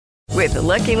With the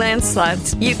Lucky Land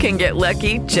Slots, you can get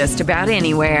lucky just about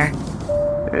anywhere.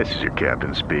 This is your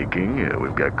captain speaking.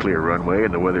 We've got clear runway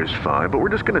and the weather's fine, but we're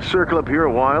just going to circle up here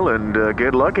a while and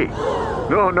get lucky.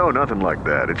 No, nothing like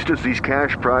that. It's just these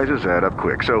cash prizes add up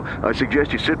quick. So I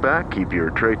suggest you sit back, keep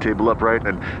your tray table upright,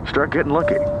 and start getting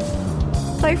lucky.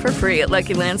 Play for free at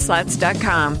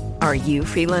LuckyLandSlots.com. Are you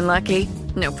feeling lucky?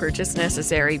 No purchase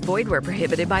necessary. Void where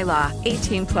prohibited by law.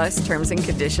 18+ terms and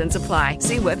conditions apply.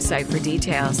 See website for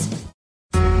details.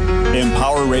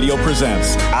 Empower Radio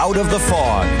presents Out of the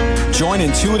Fog. Join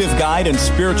intuitive guide and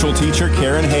spiritual teacher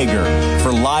Karen Hager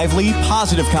for lively,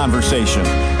 positive conversation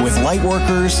with light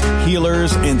workers,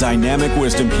 healers, and dynamic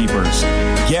wisdom keepers.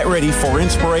 Get ready for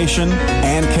inspiration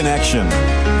and connection.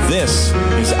 This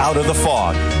is Out of the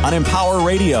Fog on Empower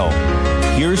Radio.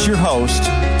 Here's your host,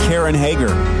 Karen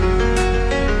Hager.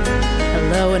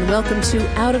 Hello and welcome to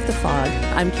Out of the Fog.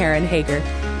 I'm Karen Hager.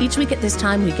 Each week at this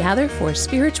time, we gather for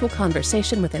spiritual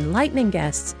conversation with enlightening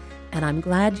guests, and I'm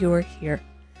glad you're here.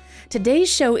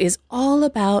 Today's show is all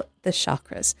about the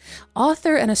chakras.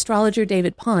 Author and astrologer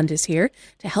David Pond is here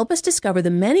to help us discover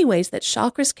the many ways that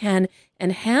chakras can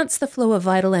enhance the flow of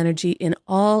vital energy in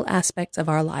all aspects of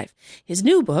our life. His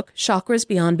new book, Chakras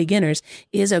Beyond Beginners,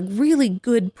 is a really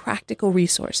good practical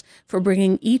resource for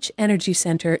bringing each energy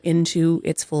center into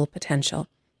its full potential.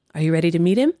 Are you ready to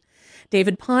meet him?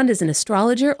 David Pond is an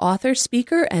astrologer, author,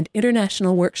 speaker, and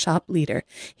international workshop leader.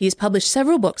 He's published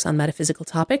several books on metaphysical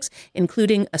topics,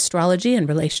 including Astrology and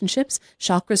Relationships,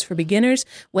 Chakras for Beginners,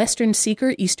 Western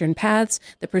Seeker, Eastern Paths,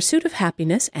 The Pursuit of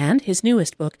Happiness, and his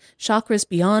newest book, Chakras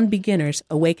Beyond Beginners,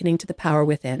 Awakening to the Power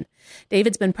Within.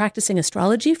 David's been practicing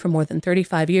astrology for more than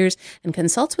 35 years and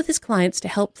consults with his clients to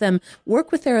help them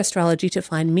work with their astrology to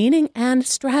find meaning and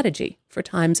strategy for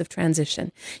times of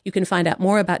transition. You can find out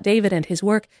more about David and his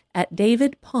work at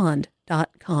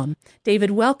davidpond.com.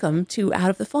 David, welcome to Out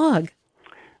of the Fog.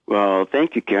 Well,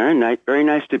 thank you, Karen. Very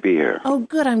nice to be here. Oh,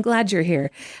 good. I'm glad you're here.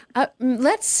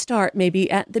 Let's start maybe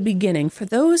at the beginning. For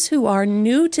those who are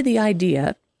new to the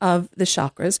idea of the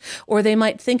chakras, or they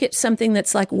might think it's something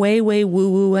that's like way, way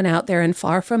woo-woo and out there and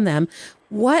far from them,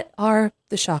 what are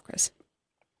the chakras?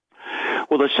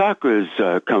 Well, the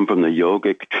chakras come from the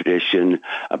yogic tradition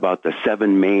about the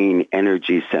 7 main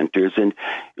energy centers. And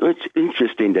it's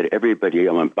interesting that everybody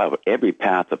on about every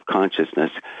path of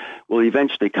consciousness will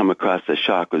eventually come across the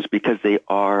chakras because they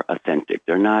are authentic.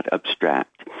 They're not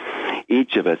abstract.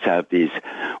 Each of us have these,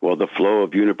 the flow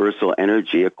of universal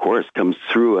energy, of course, comes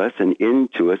through us and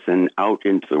into us and out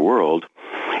into the world.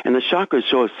 And the chakras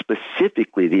show us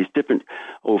specifically these different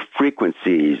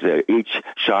frequencies. Each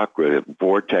chakra,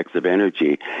 vortex of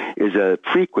energy, is a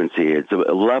frequency. It's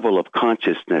a level of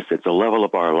consciousness. It's a level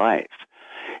of our life.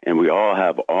 And we all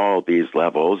have all these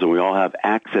levels, and we all have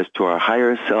access to our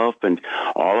higher self, and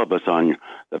all of us on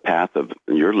the path of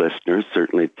your listeners,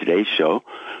 certainly today's show,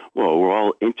 we're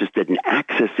all interested in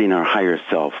accessing our higher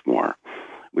self more.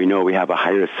 We know we have a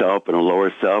higher self and a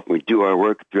lower self. We do our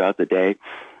work throughout the day.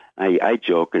 I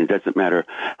joke, and it doesn't matter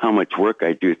how much work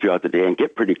I do throughout the day and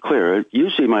get pretty clear. It's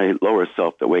usually my lower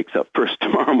self that wakes up first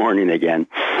tomorrow morning again.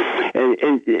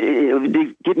 And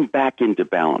getting back into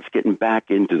balance, getting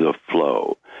back into the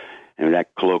flow. And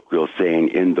that colloquial saying,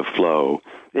 in the flow,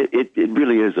 it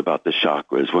really is about the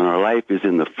chakras. When our life is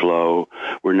in the flow,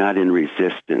 we're not in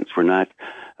resistance. We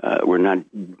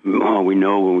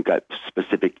know when we've got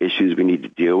specific issues we need to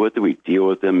deal with, we deal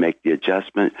with them, make the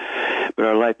adjustment. But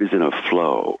our life is in a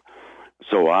flow.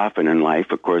 So often in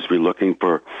life, of course, we're looking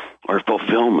for our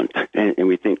fulfillment. And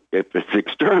we think if it's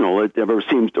external, it never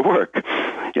seems to work.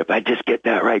 If I just get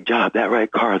that right job, that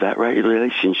right car, that right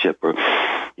relationship, or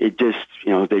it just,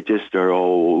 they just are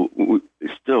all,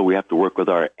 still we have to work with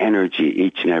our energy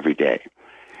each and every day.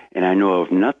 And I know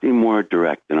of nothing more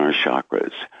direct than our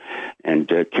chakras. And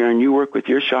Karen, you work with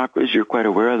your chakras. You're quite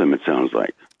aware of them, it sounds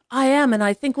like. I am. And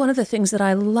I think one of the things that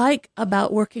I like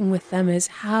about working with them is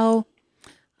how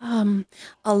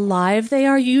alive they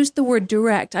are. You used the word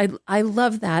direct. I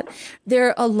love that.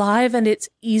 They're alive, and it's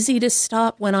easy to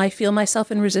stop when I feel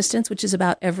myself in resistance, which is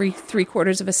about every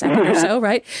 3/4 of a second or so,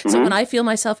 right? So when I feel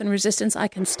myself in resistance, I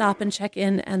can stop and check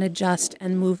in and adjust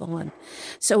and move on.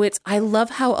 So I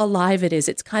love how alive it is.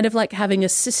 It's kind of like having a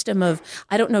system of,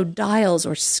 dials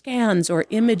or scans or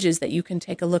images that you can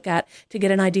take a look at to get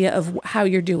an idea of how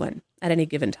you're doing at any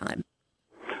given time.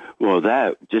 Well,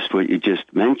 that, just what you just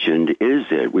mentioned, is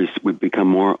it. We become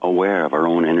more aware of our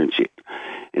own energy.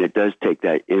 And it does take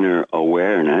that inner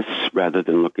awareness rather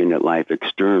than looking at life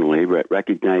externally,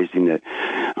 recognizing that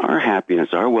our happiness,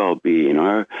 our well-being,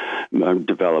 our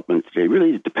development today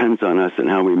really depends on us and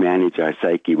how we manage our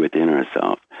psyche within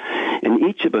ourselves. And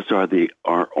each of us are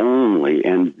our only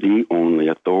and the only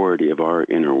authority of our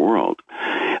inner world,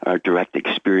 our direct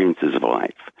experiences of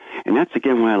life. And that's,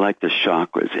 again, why I like the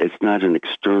chakras. It's not an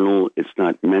external, it's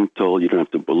not mental. You don't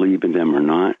have to believe in them or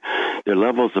not. They're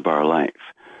levels of our life.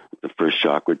 The first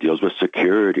chakra deals with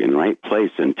security and right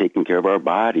place and taking care of our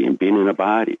body and being in a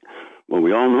body. Well,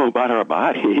 we all know about our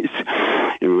bodies.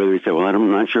 And whether we say, well,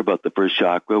 I'm not sure about the first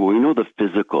chakra, well, we know the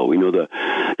physical. We know the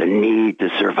need to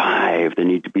survive, the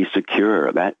need to be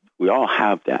secure. That we all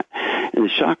have that. And the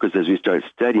chakras, as we start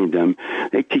studying them,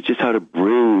 they teach us how to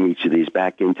bring each of these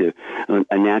back into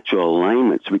a natural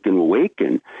alignment so we can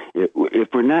awaken if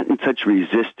we're not in such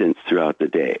resistance throughout the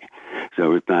day.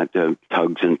 So it's not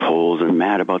tugs and pulls and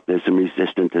mad about this and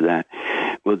resistant to that.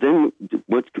 Well, then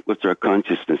what's our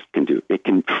consciousness can do? It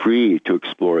can free to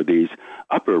explore these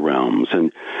upper realms.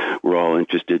 And we're all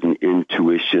interested in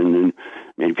intuition and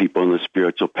many people on the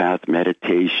spiritual path,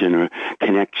 meditation or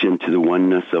connection to the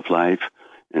oneness of life.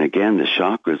 And again, the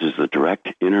chakras is the direct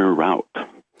inner route.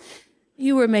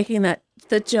 You were making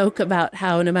the joke about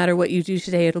how no matter what you do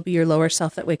today, it'll be your lower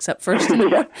self that wakes up first in the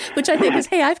morning, which I think is,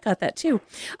 hey, I've got that too.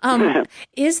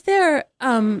 Is there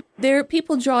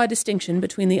people draw a distinction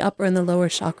between the upper and the lower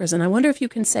chakras, and I wonder if you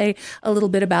can say a little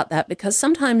bit about that, because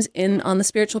sometimes on the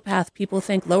spiritual path, people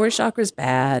think lower chakras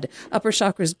bad, upper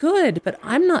chakras good, but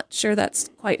I'm not sure that's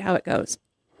quite how it goes.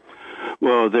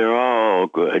 Well, they're all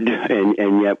good,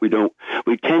 and yet we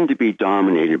tend to be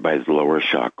dominated by the lower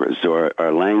chakras. So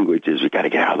our language is, we got to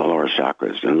get out of the lower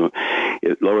chakras. And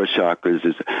lower chakras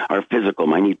is our physical,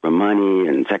 my need for money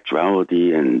and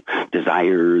sexuality and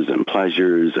desires and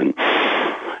pleasures and,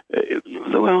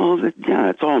 well, yeah,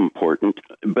 it's all important,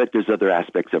 but there's other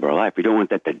aspects of our life. We don't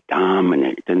want that to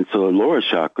dominate. And so the lower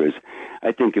chakras,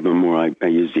 I think of them more, I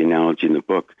use the analogy in the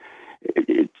book,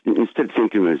 instead of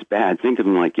thinking of them as bad, think of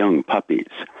them like young puppies.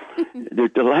 They're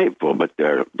delightful, but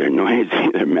they're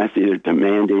noisy, they're messy, they're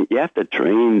demanding. You have to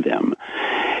train them.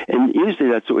 And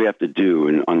usually that's what we have to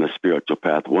do on the spiritual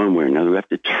path, one way or another. We have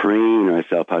to train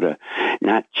ourselves how to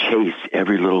not chase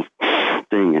every little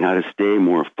thing and how to stay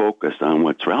more focused on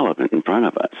what's relevant in front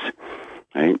of us,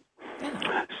 right?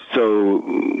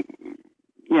 So,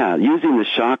 yeah, using the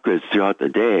chakras throughout the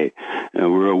day,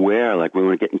 we're aware, like when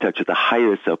we get in touch with the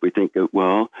higher self, we think,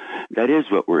 well, that is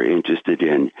what we're interested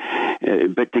in.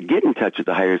 But to get in touch with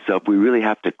the higher self, we really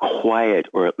have to quiet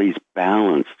or at least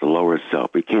balance the lower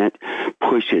self. We can't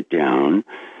push it down.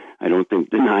 I don't think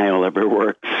denial ever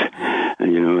works.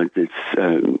 It's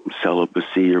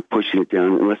celibacy or pushing it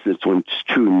down, unless it's one's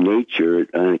true nature,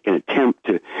 an attempt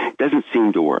to, it doesn't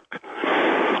seem to work.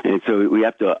 And so we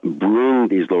have to bring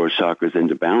these lower chakras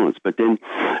into balance. But then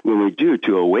when we do,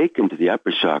 to awaken to the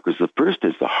upper chakras, the first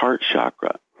is the heart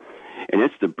chakra. And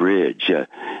it's the bridge.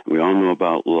 We all know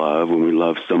about love. When we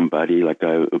love somebody, like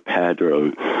a pet or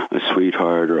a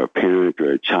sweetheart or a parent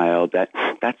or a child,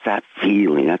 that's that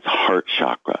feeling. That's heart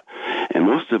chakra. And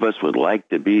most of us would like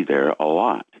to be there a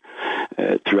lot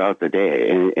throughout the day.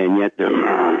 And yet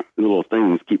the little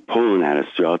things keep pulling at us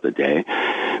throughout the day.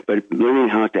 But learning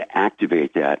how to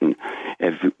activate that, and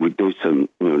if we do some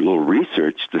little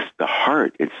research, the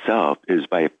heart itself is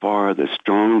by far the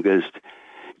strongest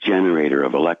generator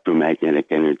of electromagnetic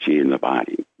energy in the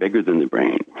body, bigger than the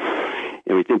brain.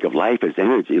 And we think of life as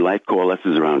energy. Life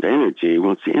coalesces around energy.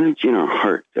 Well, it's the energy in our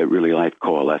heart that really life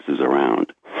coalesces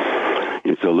around.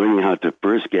 And so learning how to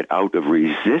first get out of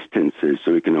resistances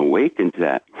so we can awaken to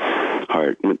that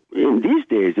heart. And these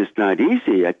days, it's not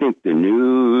easy. I think the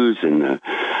news and the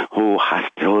whole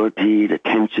hostility, the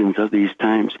tensions of these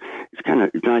times,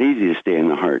 it's not easy to stay in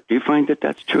the heart. Do you find that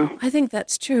that's true? I think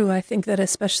that's true. I think that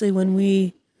especially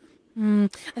when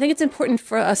I think it's important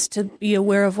for us to be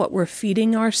aware of what we're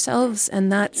feeding ourselves,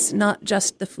 and that's not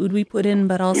just the food we put in,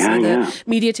 but also the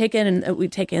media take in, and we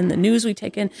take in, the news we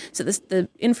take in. So the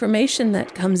information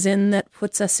that comes in that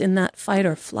puts us in that fight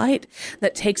or flight,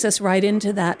 that takes us right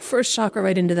into that first chakra,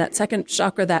 right into that second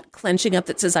chakra, that clenching up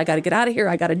that says, I got to get out of here,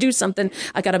 I got to do something,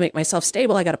 I got to make myself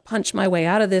stable, I got to punch my way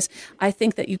out of this. I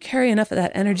think that you carry enough of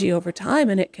that energy over time,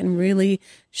 and it can really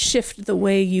shift the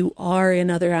way you are in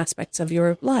other aspects of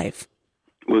your life.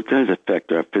 Well, it does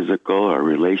affect our physical, our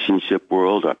relationship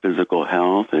world, our physical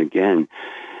health. And again,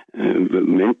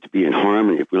 meant to be in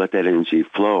harmony. If we let that energy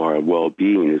flow, our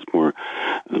well-being is more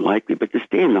likely. But to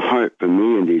stay in the heart, for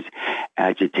me, in these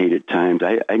agitated times,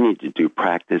 I need to do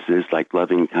practices like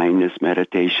loving kindness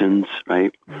meditations,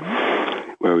 right?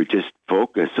 Mm-hmm. Where we just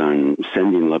focus on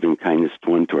sending loving kindness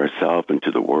to ourselves and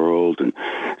to the world, and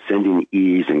sending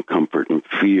ease and comfort and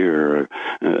fear,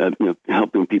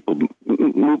 helping people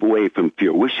move away from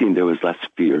fear, wishing there was less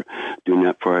fear, doing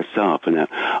that for ourselves, and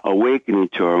awakening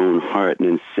to our own heart and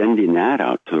then sending that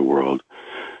out to the world.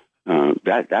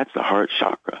 That's the heart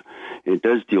chakra. It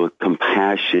does deal with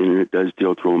compassion. It does deal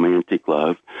with romantic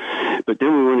love. But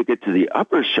then we want to get to the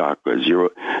upper chakras,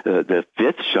 the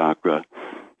fifth chakra,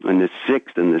 and the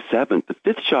sixth and the seventh. The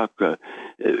fifth chakra,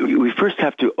 we first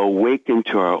have to awaken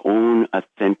to our own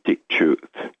authentic truth.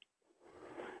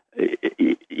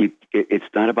 It's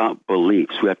not about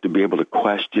beliefs. We have to be able to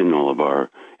question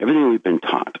everything we've been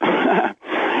taught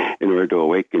in order to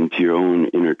awaken to your own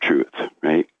inner truth,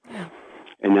 right? Yeah.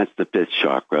 And that's the fifth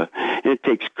chakra. And it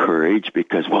takes courage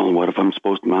because, what if I'm not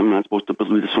supposed to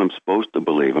believe this? I'm supposed to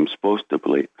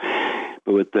believe.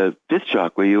 But with the fifth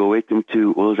chakra, you awaken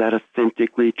to, is that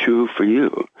authentically true for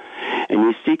you? And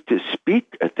you seek to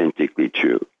speak authentically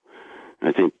true.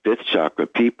 I think fifth chakra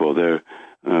people, they're,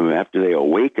 after they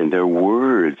awaken, their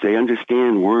words, they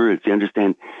understand words. They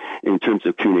understand in terms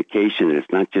of communication, it's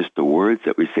not just the words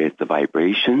that we say, it's the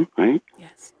vibration, right?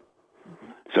 Yes.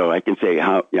 So I can say,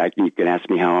 you can ask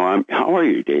me, how are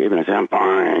you, Dave? And I say, I'm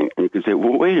fine. And you can say,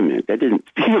 well, wait a minute, that didn't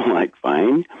feel like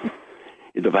fine.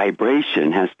 The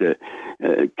vibration has to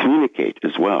communicate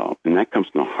as well. And that comes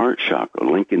from the heart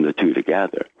chakra, linking the two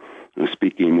together,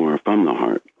 speaking more from the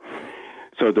heart.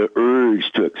 So the urge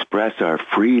to express our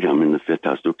freedom in the fifth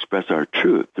house, to express our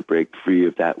truth, to break free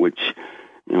of that which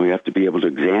we have to be able to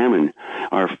examine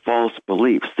our false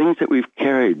beliefs, things that we've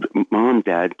carried. Mom,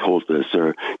 Dad told us,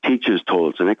 or teachers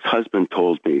told us, an ex-husband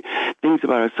told me, things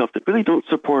about ourselves that really don't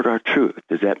support our truth.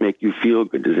 Does that make you feel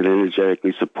good? Does it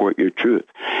energetically support your truth?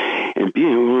 And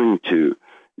being willing to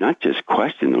not just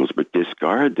question those, but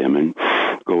discard them and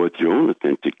go with your own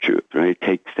authentic truth, right? It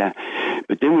takes that.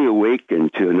 But then we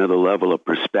awaken to another level of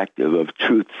perspective of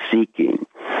truth-seeking.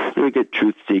 And we get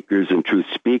truth seekers and truth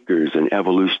speakers and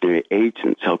evolutionary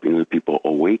agents helping the people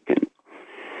awaken.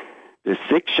 The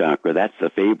sixth chakra, that's the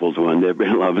fabled one.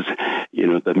 Everybody loves,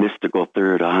 the mystical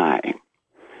third eye,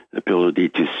 the ability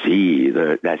to see,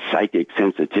 that psychic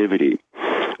sensitivity.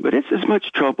 But it's as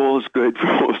much trouble as good for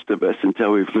most of us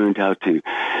until we've learned how to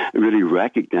really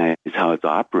recognize how it's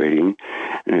operating.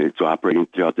 And it's operating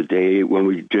throughout the day when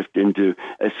we drift into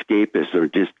escapist or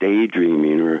just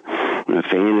daydreaming or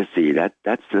fantasy.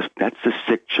 That's the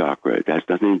sixth chakra. It has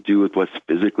nothing to do with what's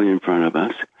physically in front of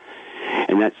us.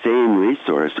 And that same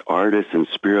resource, artists and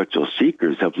spiritual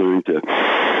seekers have learned to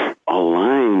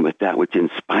align with that which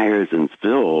inspires and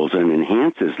fills and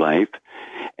enhances life,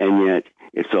 and yet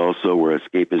it's also where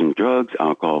escapism, drugs,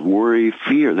 alcohol, worry,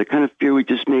 fear, the kind of fear we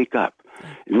just make up.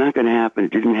 It's not going to happen.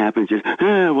 It didn't happen. Just,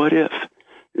 what if?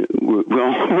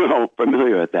 We're all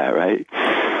familiar with that, right?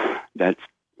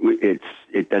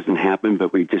 It doesn't happen,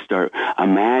 but we just start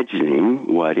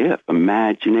imagining what if,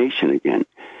 imagination again.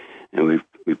 And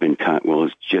we've been taught,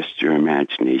 it's just your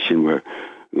imagination.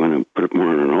 We want to put it more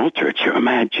on an altar. It's your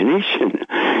imagination.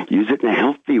 Use it in a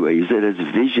healthy way. Use it as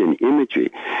vision, imagery.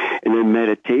 And then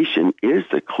meditation is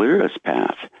the clearest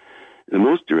path, the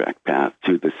most direct path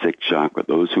to the sixth chakra.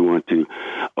 Those who want to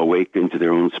awaken to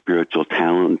their own spiritual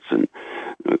talents and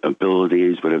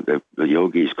abilities, whatever the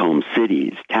yogis call them,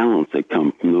 siddhis, talents that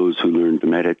come from those who learn to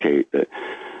meditate.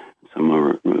 Some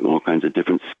are all kinds of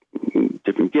different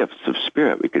gifts of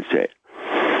spirit, we could say.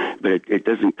 But it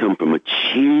doesn't come from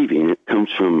achieving. It comes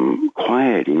from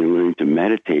quieting and learning to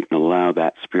meditate and allow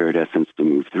that spirit essence to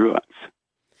move through us,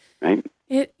 right?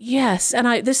 Yes,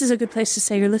 and this is a good place to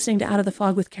say you're listening to Out of the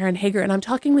Fog with Karen Hager, and I'm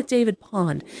talking with David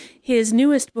Pond. His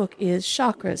newest book is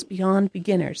Chakras Beyond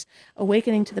Beginners,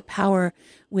 Awakening to the Power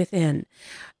Within.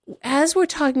 As we're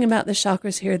talking about the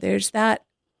chakras here, there's that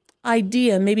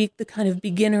idea, maybe the kind of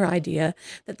beginner idea,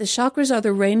 that the chakras are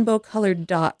the rainbow-colored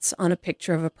dots on a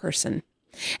picture of a person.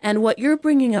 And what you're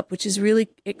bringing up, which is really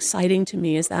exciting to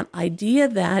me, is that idea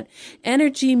that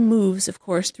energy moves, of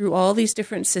course, through all these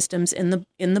different systems in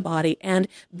the body and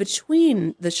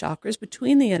between the chakras,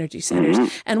 between the energy centers.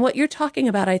 Mm-hmm. And what you're talking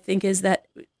about, I think, is that,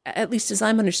 at least as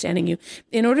I'm understanding you,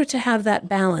 in order to have that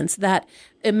balance, that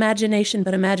imagination,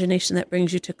 but imagination that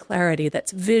brings you to clarity,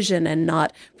 that's vision and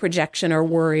not projection or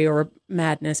worry or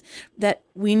madness, that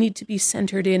we need to be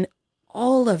centered in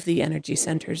all of the energy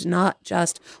centers, not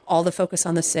just all the focus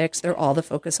on the sixth or all the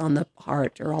focus on the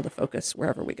heart or all the focus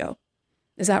wherever we go.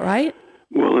 Is that right?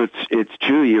 Well, it's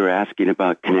true. You're asking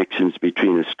about connections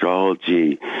between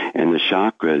astrology and the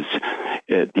chakras.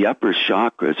 The upper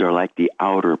chakras are like the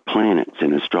outer planets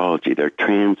in astrology. They're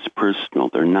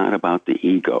transpersonal. They're not about the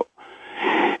ego.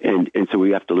 And so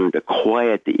we have to learn to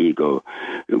quiet the ego.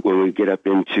 When we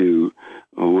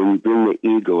bring the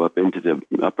ego up into the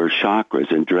upper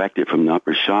chakras and direct it from the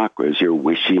upper chakras, you're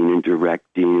wishing and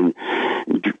directing,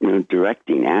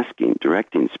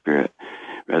 directing spirit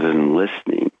rather than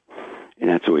listening. And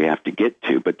that's what we have to get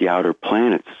to. But the outer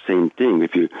planets, the same thing.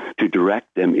 To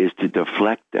direct them is to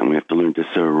deflect them. We have to learn to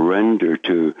surrender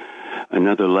to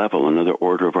another level, another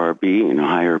order of our being, a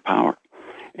higher power.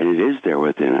 And it is there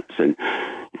within us. And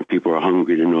people are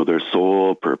hungry to know their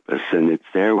soul purpose, and it's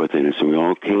there within us. And we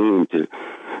all came to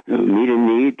meet a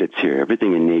need that's here.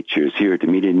 Everything in nature is here to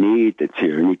meet a need that's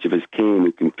here. And each of us came,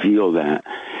 we can feel that.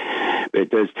 But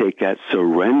it does take that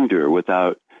surrender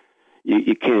without...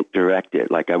 You can't direct it.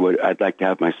 Like I'd like to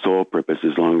have my soul purpose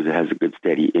as long as it has a good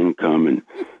steady income, and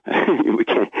we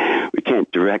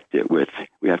can't direct it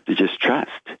we have to just trust.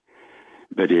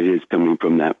 But it is coming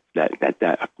from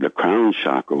the crown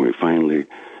chakra where we finally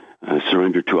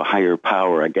surrender to a higher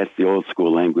power. I guess the old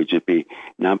school language would be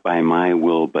not by my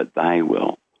will, but thy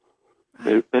will.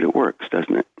 But it works,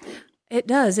 doesn't it? It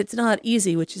does. It's not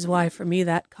easy, which is why for me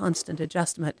that constant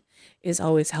adjustment is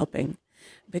always helping,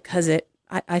 because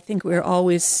I think we're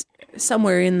always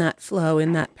somewhere in that flow,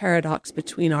 in that paradox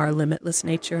between our limitless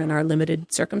nature and our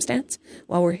limited circumstance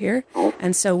while we're here.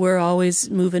 And so we're always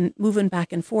moving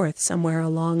back and forth somewhere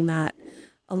along that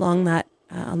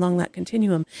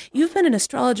continuum. You've been an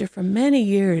astrologer for many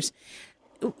years.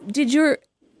 Did your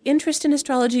interest in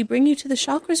astrology bring you to the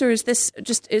chakras, or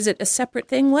is it a separate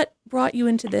thing? What brought you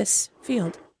into this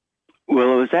field?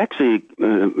 Well, it was actually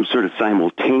sort of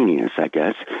simultaneous, I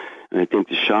guess. I think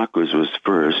the chakras was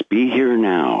first. Be here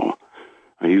now.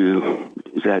 Do you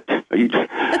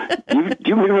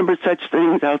remember such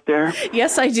things out there?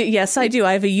 Yes, I do. Yes, I do.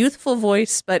 I have a youthful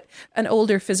voice, but an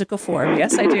older physical form.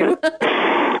 Yes, I do.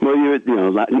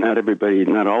 Well, not everybody,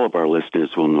 not all of our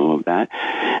listeners will know of that,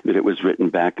 but it was written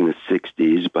back in the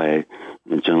 60s by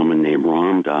a gentleman named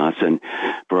Ram Dass, and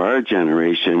for our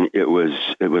generation, it was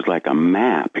like a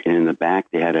map, and in the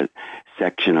back they had a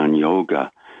section on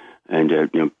yoga, and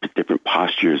different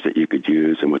postures that you could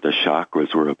use and what the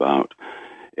chakras were about.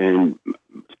 And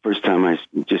first time I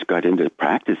just got into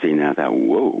practicing that, I thought,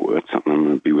 whoa, that's something I'm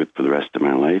going to be with for the rest of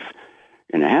my life.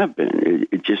 And I have been.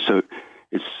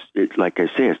 It's like I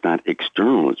say, it's not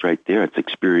external. It's right there. It's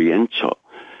experiential.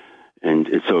 And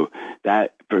so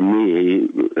that, for me,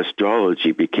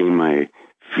 astrology became my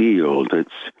field.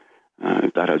 I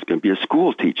thought I was going to be a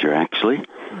school teacher, actually.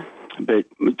 But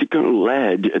it kind of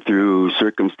led through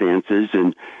circumstances,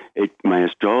 and my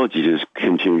astrology just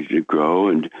continued to grow,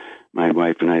 and my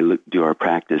wife and I do our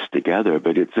practice together.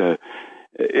 But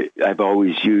I've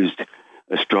always used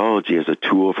astrology as a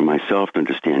tool for myself to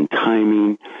understand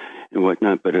timing and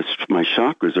whatnot, but my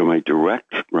chakras are my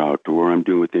direct route to where I'm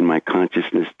doing within my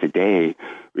consciousness today,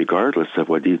 regardless of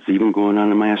what is even going on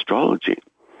in my astrology.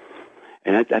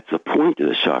 And that's the point of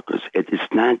the chakras.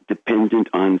 It's not dependent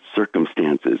on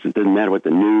circumstances. It doesn't matter what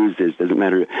the news is. It doesn't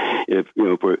matter if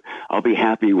I'll be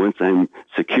happy once I'm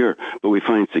secure. But we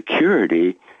find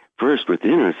security first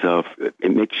within ourselves.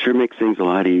 It makes things a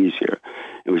lot easier.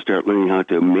 And we start learning how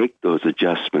to make those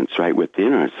adjustments right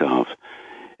within ourselves.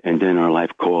 And then our life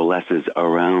coalesces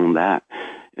around that.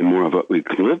 And more of it, we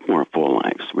can live more full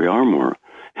lives. We are more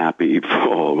happy,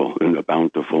 full, and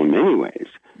bountiful in many ways.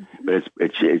 But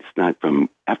it's not from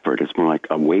effort. It's more like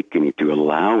awakening to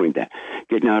allowing that,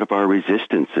 getting out of our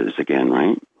resistances again,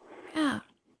 right? Yeah,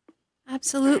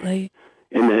 absolutely.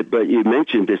 But you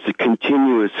mentioned this, a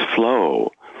continuous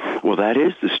flow. Well, that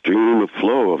is the stream of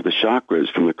flow of the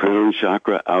chakras from the crown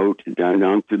chakra out,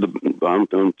 down to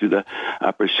the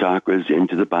upper chakras,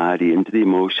 into the body, into the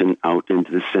emotion, out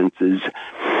into the senses.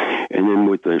 And then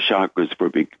with the chakras for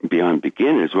Beyond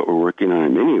Beginners, what we're working on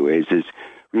in many ways is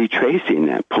retracing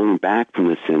that, pulling back from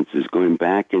the senses, going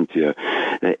back into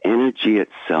the energy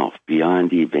itself,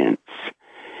 beyond events,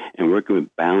 and working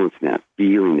with balancing that,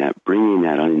 feeling that, bringing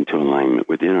that into alignment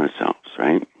within ourselves,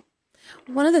 right?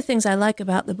 One of the things I like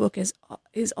about the book is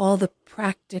all the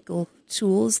practical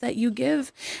tools that you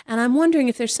give. And I'm wondering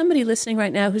if there's somebody listening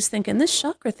right now who's thinking, this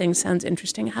chakra thing sounds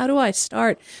interesting. How do I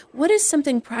start? What is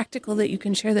something practical that you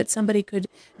can share that somebody could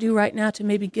do right now to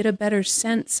maybe get a better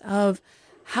sense of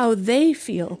how they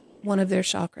feel one of their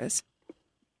chakras?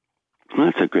 Well,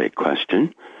 that's a great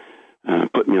question.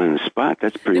 Put me on the spot.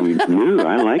 That's pretty new.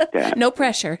 I like that. No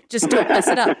pressure. Just don't mess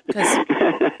it up.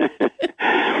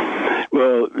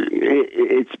 Well,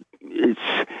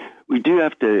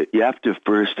 you have to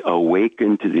first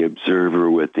awaken to the observer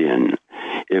within.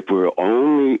 If we're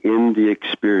only in the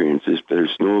experience, if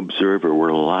there's no observer,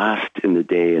 we're lost in the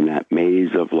day in that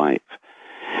maze of life.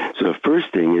 So the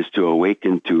first thing is to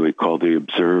awaken to what we call the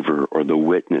observer or the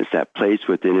witness, that place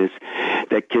within us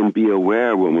that can be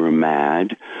aware when we're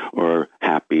mad or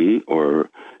happy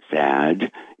or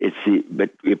sad.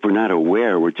 But if we're not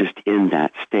aware, we're just in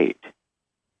that state,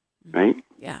 right?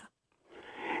 Yeah.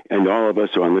 And all of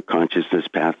us are on the consciousness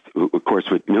path, of course,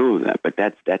 would know that. But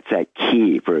that's that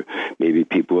key for maybe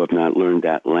people who have not learned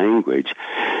that language,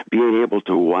 being able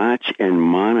to watch and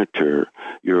monitor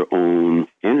your own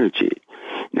energy.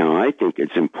 Now, I think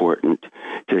it's important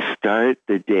to start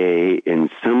the day in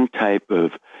some type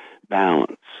of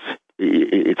balance.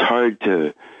 It's hard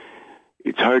to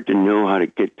know how to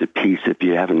get to peace if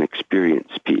you haven't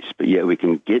experienced peace, but yet we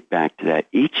can get back to that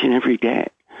each and every day.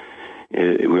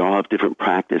 We all have different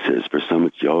practices. For some,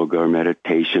 it's yoga or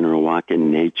meditation or a walk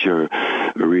in nature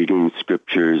or reading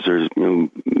scriptures or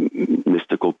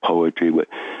mystical poetry,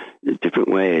 different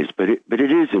ways. But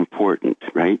it is important,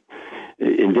 right?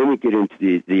 And then we get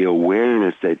into the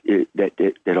awareness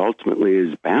that ultimately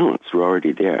is balance. We're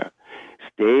already there.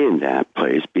 Stay in that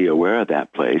place. Be aware of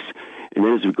that place. And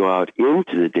then as we go out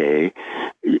into the day,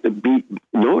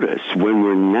 notice when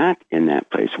we're not in that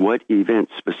place, what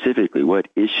events specifically, what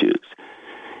issues.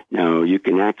 Now, you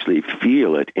can actually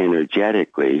feel it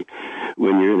energetically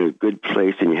when you're in a good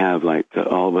place and you have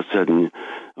all of a sudden,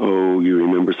 you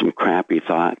remember some crappy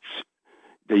thoughts.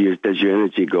 Does your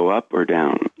energy go up or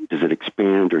down? Does it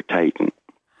expand or tighten?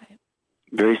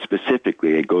 Very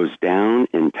specifically, it goes down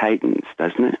and tightens,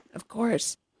 doesn't it? Of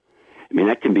course. I mean,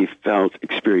 that can be felt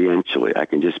experientially. I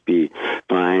can just be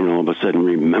fine, all of a sudden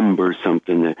remember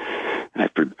something that I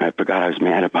forgot I was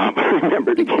mad about, but I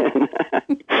remembered again.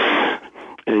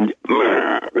 And,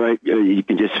 right, you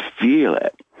can just feel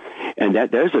it. And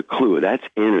there's a clue. That's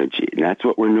energy. And that's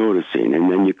what we're noticing.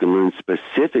 And then you can learn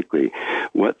specifically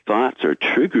what thoughts are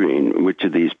triggering which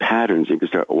of these patterns. You can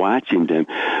start watching them,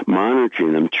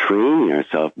 monitoring them, training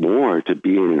ourselves more to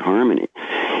being in harmony.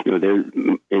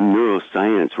 In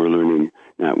neuroscience, we're learning,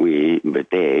 not we, but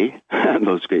they,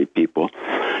 those great people,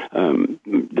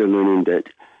 they're learning that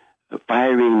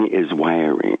firing is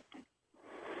wiring.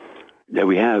 That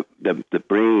we have, the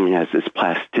brain has this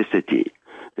plasticity,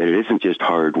 that it isn't just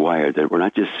hardwired, that we're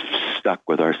not just stuck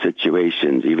with our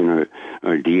situations, even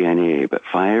our DNA, but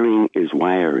firing is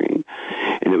wiring.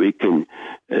 And that we can,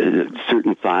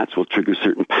 certain thoughts will trigger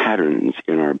certain patterns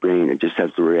in our brain. It just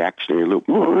has the reactionary loop,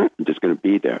 just going to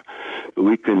be there. But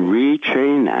we can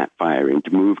retrain that firing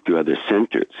to move to other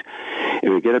centers.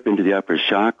 And we get up into the upper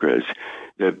chakras,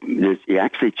 you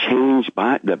actually change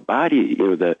the body,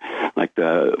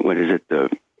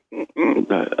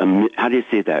 how do you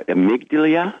say that?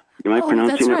 Amygdala? Am I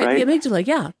pronouncing it right? The amygdala,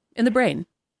 yeah, in the brain.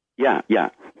 Yeah.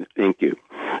 Thank you.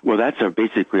 Well, that's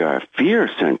basically our fear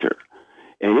center.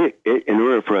 And it, in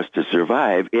order for us to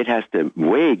survive, it has to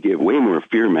give way more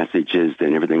fear messages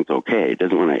than everything's okay. It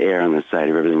doesn't want to err on the side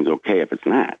of everything's okay if it's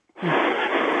not.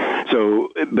 So,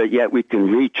 but yet we can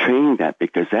retrain that,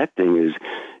 because that thing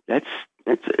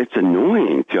it's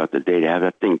annoying throughout the day to have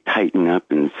that thing tighten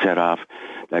up and set off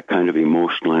that kind of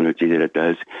emotional energy that it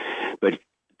does. But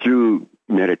through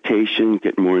meditation,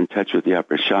 getting more in touch with the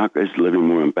upper chakras, living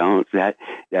more in balance, that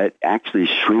actually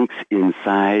shrinks in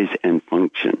size and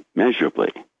function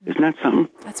measurably. Isn't that something?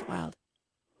 That's wild.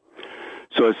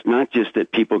 So it's not just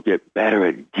that people get better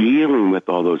at dealing with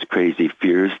all those crazy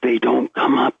fears, they don't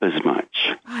come up as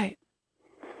much. Right.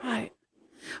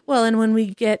 Well, and when we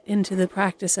get into the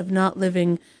practice of not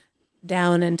living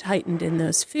down and tightened in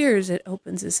those fears, it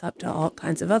opens us up to all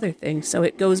kinds of other things. So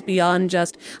it goes beyond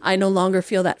just, I no longer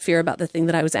feel that fear about the thing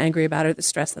that I was angry about or the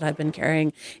stress that I've been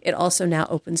carrying. It also now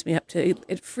opens me up to,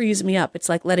 it frees me up. It's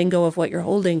like letting go of what you're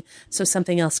holding so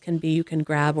something else can be, you can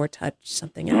grab or touch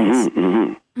something else.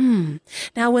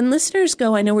 Now, when listeners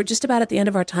go, I know we're just about at the end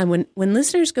of our time, when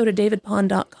listeners go to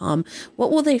davidpond.com, what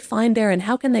will they find there, and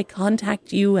how can they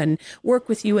contact you and work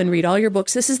with you and read all your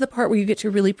books? This is the part where you get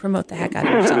to really promote the heck out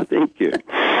of yourself. Thank you.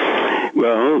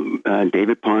 Well,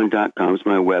 davidpond.com is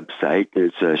my website.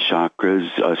 It's Chakras,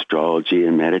 Astrology,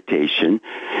 and Meditation.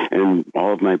 And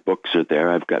all of my books are there.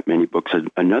 I've got many books.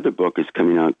 Another book is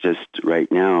coming out just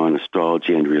right now on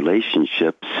Astrology and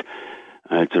Relationships.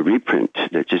 It's a reprint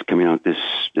that's just coming out this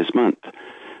month,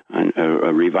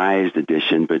 a revised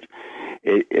edition. But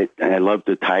I love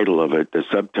the title of it. The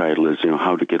subtitle is,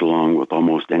 How to Get Along with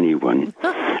Almost Anyone,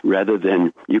 rather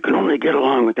than you can only get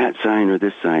along with that sign or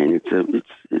this sign.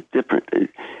 It's different.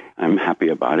 I'm happy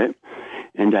about it.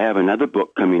 And I have another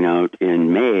book coming out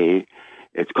in May.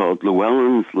 It's called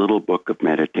Llewellyn's Little Book of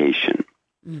Meditation.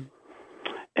 And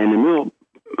I'm real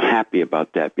happy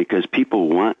about that, because people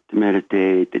want to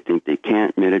meditate. They think they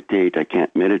can't meditate. I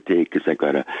can't meditate because I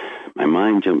got my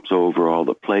mind jumps over all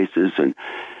the places, and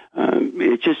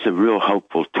it's just a real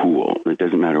helpful tool. It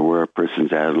doesn't matter where a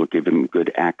person's at. It'll give them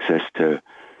good access to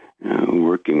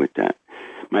working with that.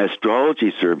 My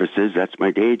astrology services, that's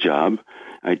my day job.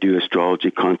 I do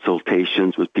astrology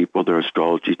consultations with people, their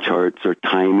astrology charts or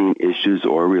timing issues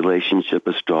or relationship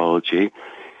astrology.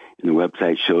 And the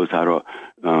website shows how to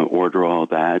order all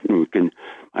that. And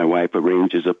my wife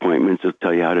arranges appointments to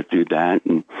tell you how to do that.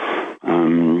 And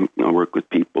I work with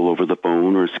people over the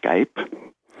phone or Skype.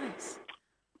 Nice.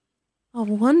 Oh,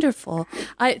 wonderful.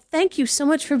 I thank you so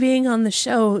much for being on the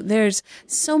show. There's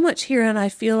so much here, and I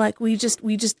feel like we just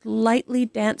lightly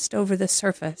danced over the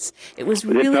surface. It was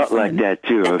really fun. It felt like that,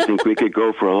 too. I think we could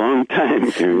go for a long time,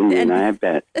 Karen, and I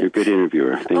bet. You're a good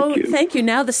interviewer. Thank you. Thank you.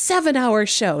 Now the 7-hour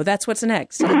show. That's what's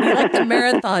next. It'll be like the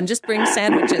marathon. Just bring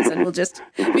sandwiches, and we'll just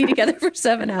be together for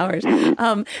 7 hours.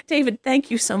 David,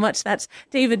 thank you so much. That's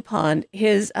David Pond.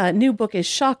 His new book is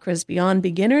Chakras Beyond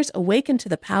Beginners, Awaken to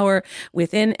the Power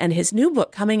Within, and his new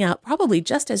book coming out probably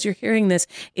just as you're hearing this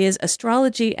is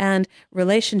Astrology and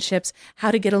Relationships, How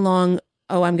to Get Along.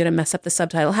 Oh, I'm going to mess up the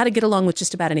subtitle. How to Get Along with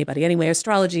Just About Anybody. Anyway,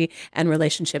 Astrology and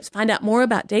Relationships. Find out more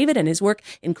about David and his work,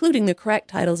 including the correct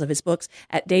titles of his books,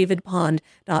 at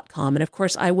davidpond.com. And of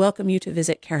course, I welcome you to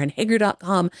visit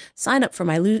KarenHager.com. Sign up for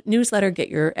my newsletter. Get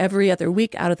your every other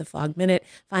week Out of the Fog Minute.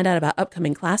 Find out about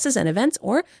upcoming classes and events,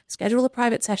 or schedule a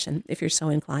private session if you're so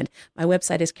inclined. My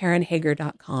website is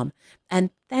KarenHager.com.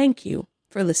 And thank you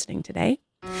for listening today.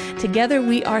 Together,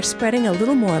 we are spreading a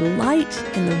little more light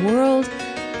in the world,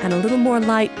 and a little more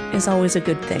light is always a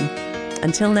good thing.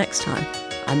 Until next time,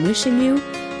 I'm wishing you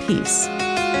peace.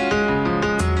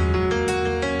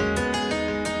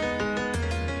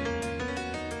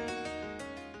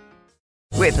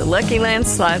 With the Lucky Land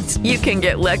Slots, you can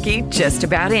get lucky just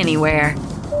about anywhere.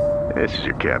 This is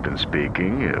your captain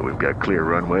speaking. We've got clear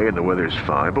runway and the weather's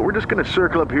fine, but we're just going to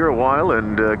circle up here a while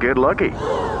and get lucky.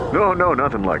 No,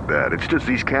 nothing like that. It's just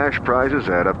these cash prizes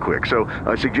add up quick. So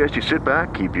I suggest you sit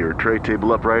back, keep your tray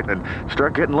table upright, and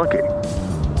start getting lucky.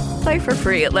 Play for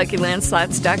free at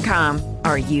LuckyLandSlots.com.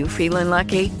 Are you feeling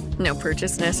lucky? No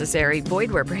purchase necessary.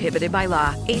 Void where prohibited by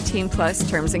law. 18+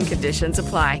 terms and conditions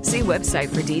apply. See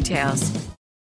website for details.